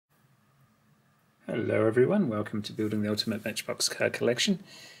Hello everyone, welcome to Building the Ultimate Matchbox Car Collection.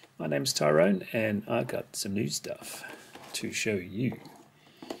 My name's Tyrone and I've got some new stuff to show you.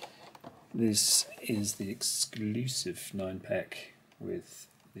 This is the exclusive 9-pack with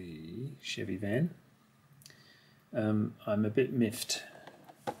the Chevy van. I'm a bit miffed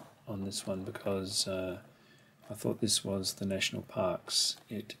on this one because I thought this was the national parks.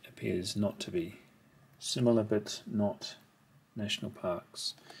 It appears not to be. Similar but not national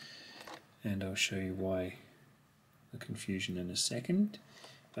parks. And I'll show you why the confusion in a second,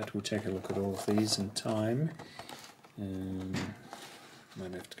 but we'll take a look at all of these in time.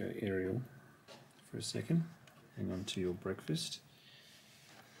 Might have to go aerial for a second. Hang on to your breakfast.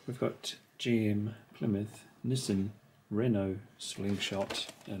 We've got GM, Plymouth, Nissan, Renault, Slingshot,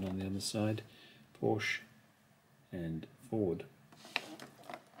 and on the other side Porsche and Ford.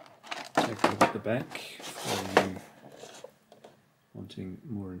 Take a look at the back for you wanting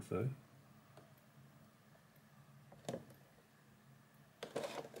more info.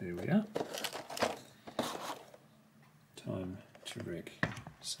 There we are. Time to wreck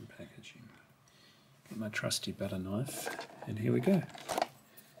some packaging. Get my trusty butter knife, and here we go.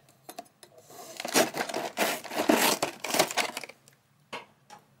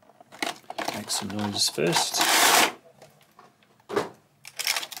 Make some noise first.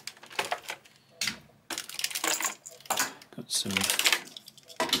 Got some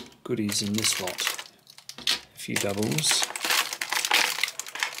goodies in this lot. A few doubles.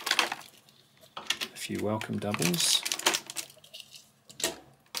 A few welcome doubles,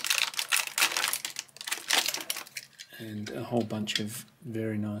 and a whole bunch of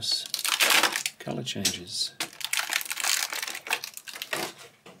very nice colour changes.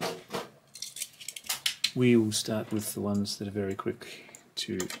 We will start with the ones that are very quick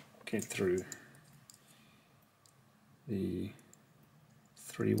to get through. The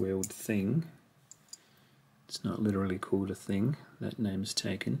three-wheeled thing. It's not literally called a thing, that name's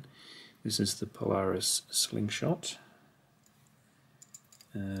taken. This is the Polaris Slingshot.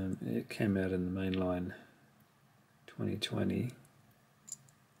 It came out in the mainline 2020,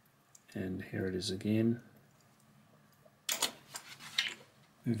 and here it is again.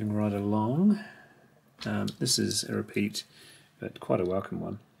 Moving right along. This is a repeat, but quite a welcome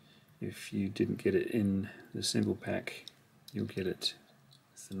one. If you didn't get it in the single pack, you'll get it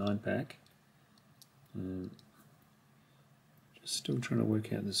with the 9-pack. Still trying to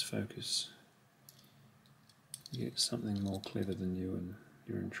work out this focus. You get something more clever than you and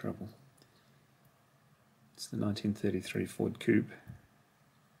you're in trouble. It's the 1933 Ford Coupe.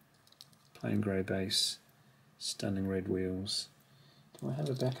 Plain grey base, stunning red wheels. Do I have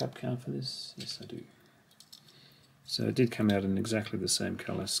a backup car for this? Yes, I do. So it did come out in exactly the same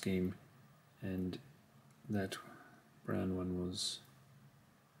colour scheme, and that brown one was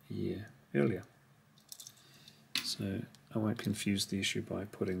a year earlier. So I won't confuse the issue by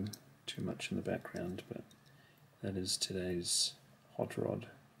putting too much in the background, but that is today's hot rod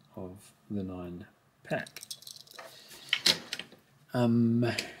of the 9-pack.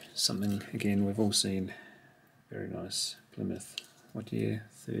 Something again we've all seen, very nice Plymouth. What year?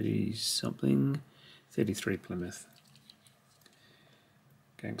 30 something? 33 Plymouth.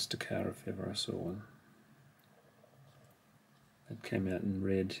 Gangster car if ever I saw one. It came out in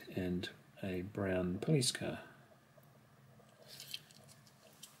red and a brown police car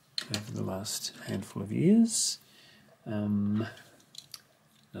over the last handful of years. Another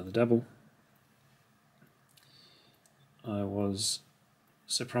double. I was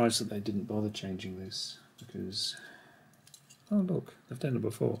surprised that they didn't bother changing this because, oh look, they've done it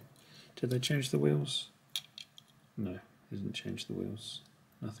before. Did they change the wheels? No, they didn't change the wheels.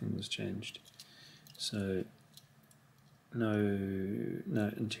 Nothing was changed. So no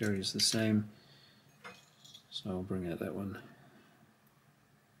interior is the same. So I'll bring out that one.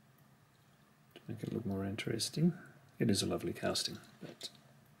 Make it look more interesting. It is a lovely casting, but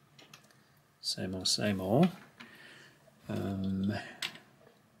same old, same old.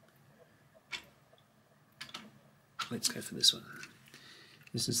 Let's go for this one.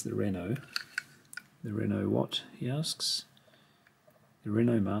 This is the Renault. The Renault what, he asks? The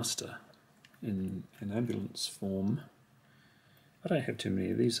Renault Master in an ambulance form. I don't have too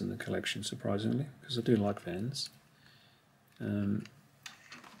many of these in the collection, surprisingly, because I do like vans.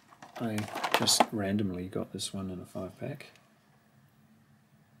 I just randomly got this one in a 5-pack.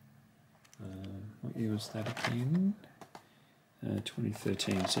 What year was that again?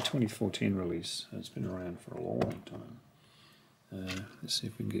 2013, so 2014 release. So it's been around for a long time. Let's see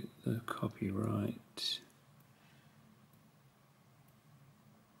if we can get the copyright.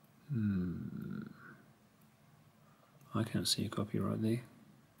 I can't see a copyright there.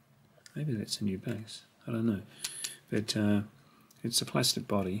 Maybe that's a new base, I don't know. But it's a plastic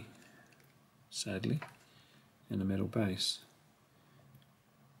body, sadly, and a metal base.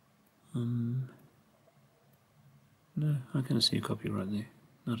 No, I can't see a copyright there.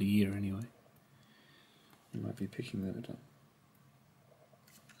 Not a year anyway. You might be picking that up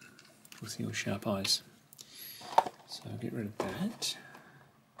with your sharp eyes. So I'll get rid of that.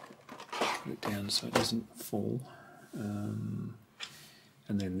 Put it down so it doesn't fall. And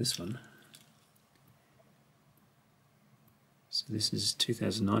then this one. So this is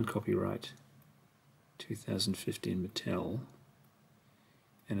 2009 copyright, 2015 Mattel,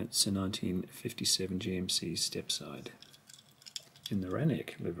 and it's a 1957 GMC Stepside in the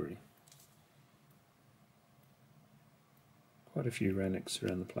Renault livery. Quite a few Renaults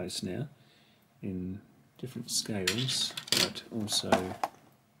around the place now in different scales, but also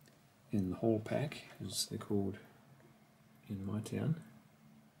in the hall pack, as they're called in my town,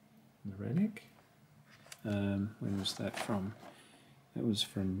 the Renault. When was that from? That was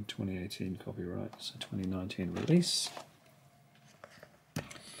from 2018 copyright, so 2019 release.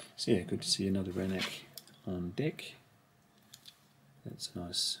 So yeah, good to see another Renault on deck. That's a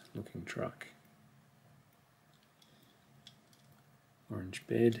nice looking truck. Orange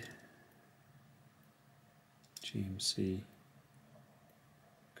bed. GMC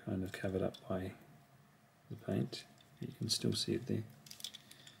kind of covered up by the paint. You can still see it there.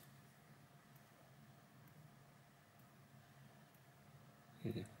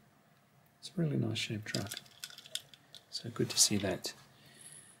 Yeah, it's a really nice shaped truck. So good to see that.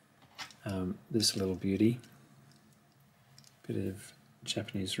 This little beauty, bit of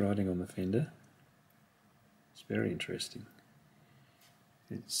Japanese writing on the fender. It's very interesting.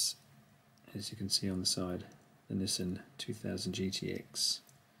 It's, as you can see on the side, the Nissan 2000 GTX.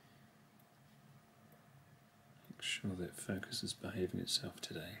 Make sure that focus is behaving itself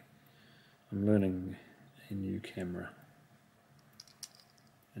today. I'm learning a new camera,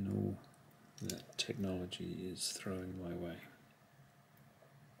 and all that technology is throwing my way.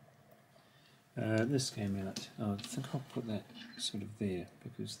 This came out, I think I'll put that sort of there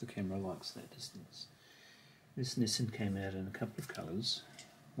because the camera likes that distance. This Nissan came out in a couple of colours,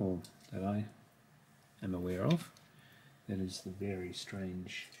 well, that I am aware of. That is the very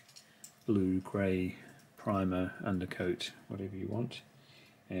strange blue, grey primer, undercoat, whatever you want,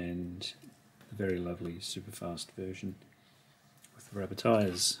 and a very lovely super fast version with the rubber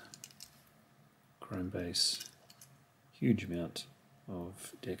tyres, chrome base, huge amount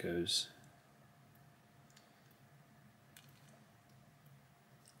of decos.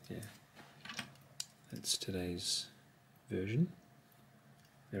 Yeah, that's today's version.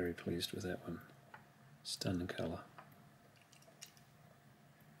 Very pleased with that one. Stunning colour.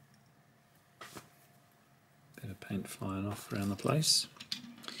 Bit of paint flying off around the place.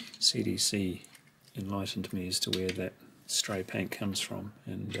 CDC enlightened me as to where that stray paint comes from,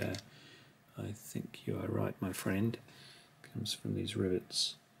 and I think you are right, my friend. It comes from these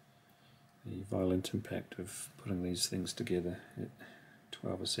rivets. The violent impact of putting these things together at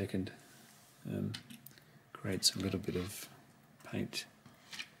 12 a second creates a little bit of paint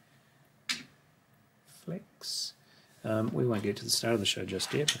flecks. We won't get to the start of the show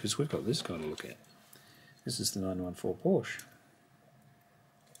just yet because we've got this guy to look at. This is the 914 Porsche.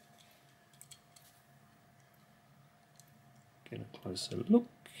 Get a closer look.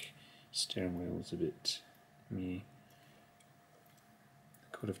 Steering wheel's a bit meh.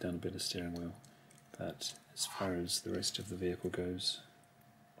 Could have done a better steering wheel, but as far as the rest of the vehicle goes,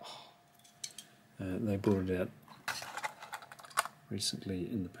 they brought it out recently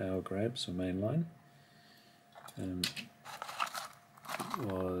in the Power Grabs or mainline. It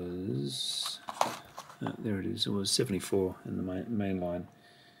was there it is. It was 74 in the mainline.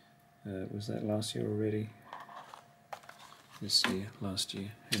 Was that last year already? This year? Last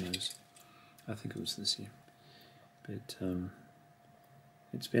year? Who knows? I think it was this year. But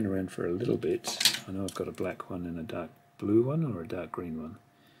it's been around for a little bit. I know I've got a black one and a dark blue one or a dark green one.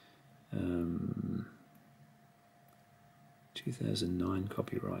 2009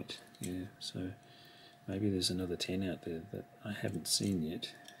 copyright. Yeah, so maybe there's another 10 out there that I haven't seen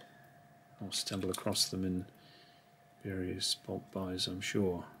yet. I'll stumble across them in various bulk buys, I'm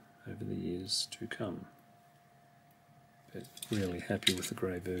sure, over the years to come. But really happy with the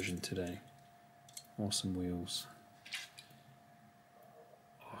grey version today. Awesome wheels.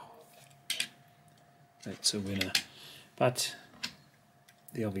 Oh, that's a winner. But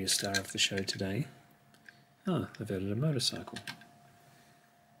the obvious star of the show today, they've added a motorcycle.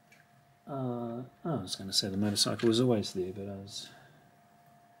 I was going to say the motorcycle was always there, but I was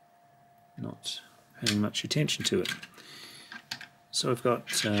not paying much attention to it. So I've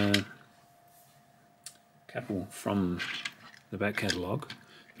got couple from the back catalogue.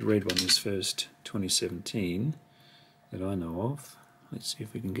 The red one is first 2017 that I know of. Let's see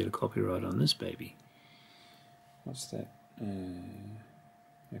if we can get a copyright on this baby. What's that?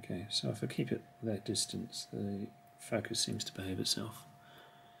 Okay, so if I keep it that distance, the focus seems to behave itself.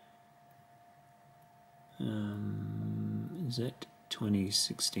 Is that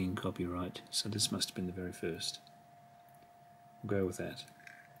 2016 copyright? So this must have been the very first. We'll go with that.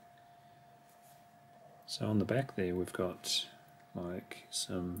 So on the back there we've got like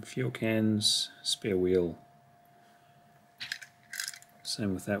some fuel cans, spare wheel.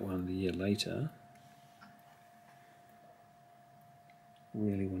 Same with that one the year later.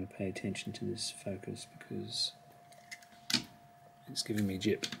 Really want to pay attention to this focus because it's giving me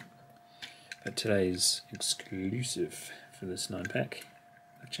jip. But today's exclusive for this 9-pack,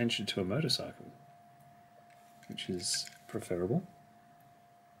 I've changed it to a motorcycle, which is preferable.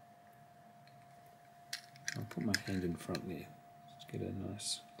 I'll put my hand in front there, just get a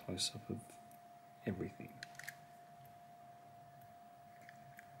nice close-up of everything.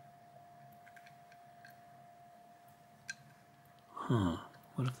 Huh,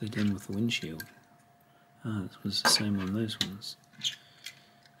 what have they done with the windshield? Ah, it was the same on those ones.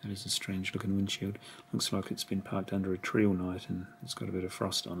 That is a strange looking windshield. Looks like it's been parked under a tree all night and it's got a bit of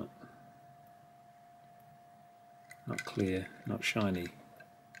frost on it. Not clear, not shiny.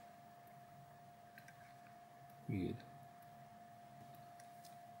 Weird.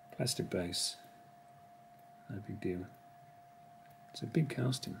 Plastic base. No big deal. It's a big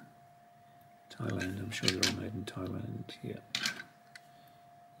casting. Thailand, I'm sure they're all made in Thailand. Yep.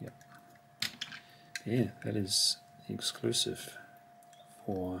 Yeah, that is the exclusive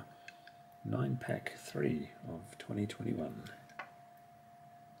for 9-pack 3 of 2021.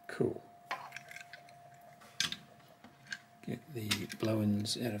 Cool. Get the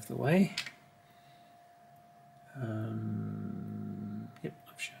blow-ins out of the way. Yep,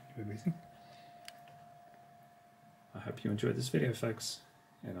 I've shown you everything. I hope you enjoyed this video, folks,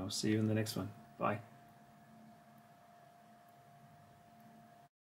 and I'll see you in the next one. Bye.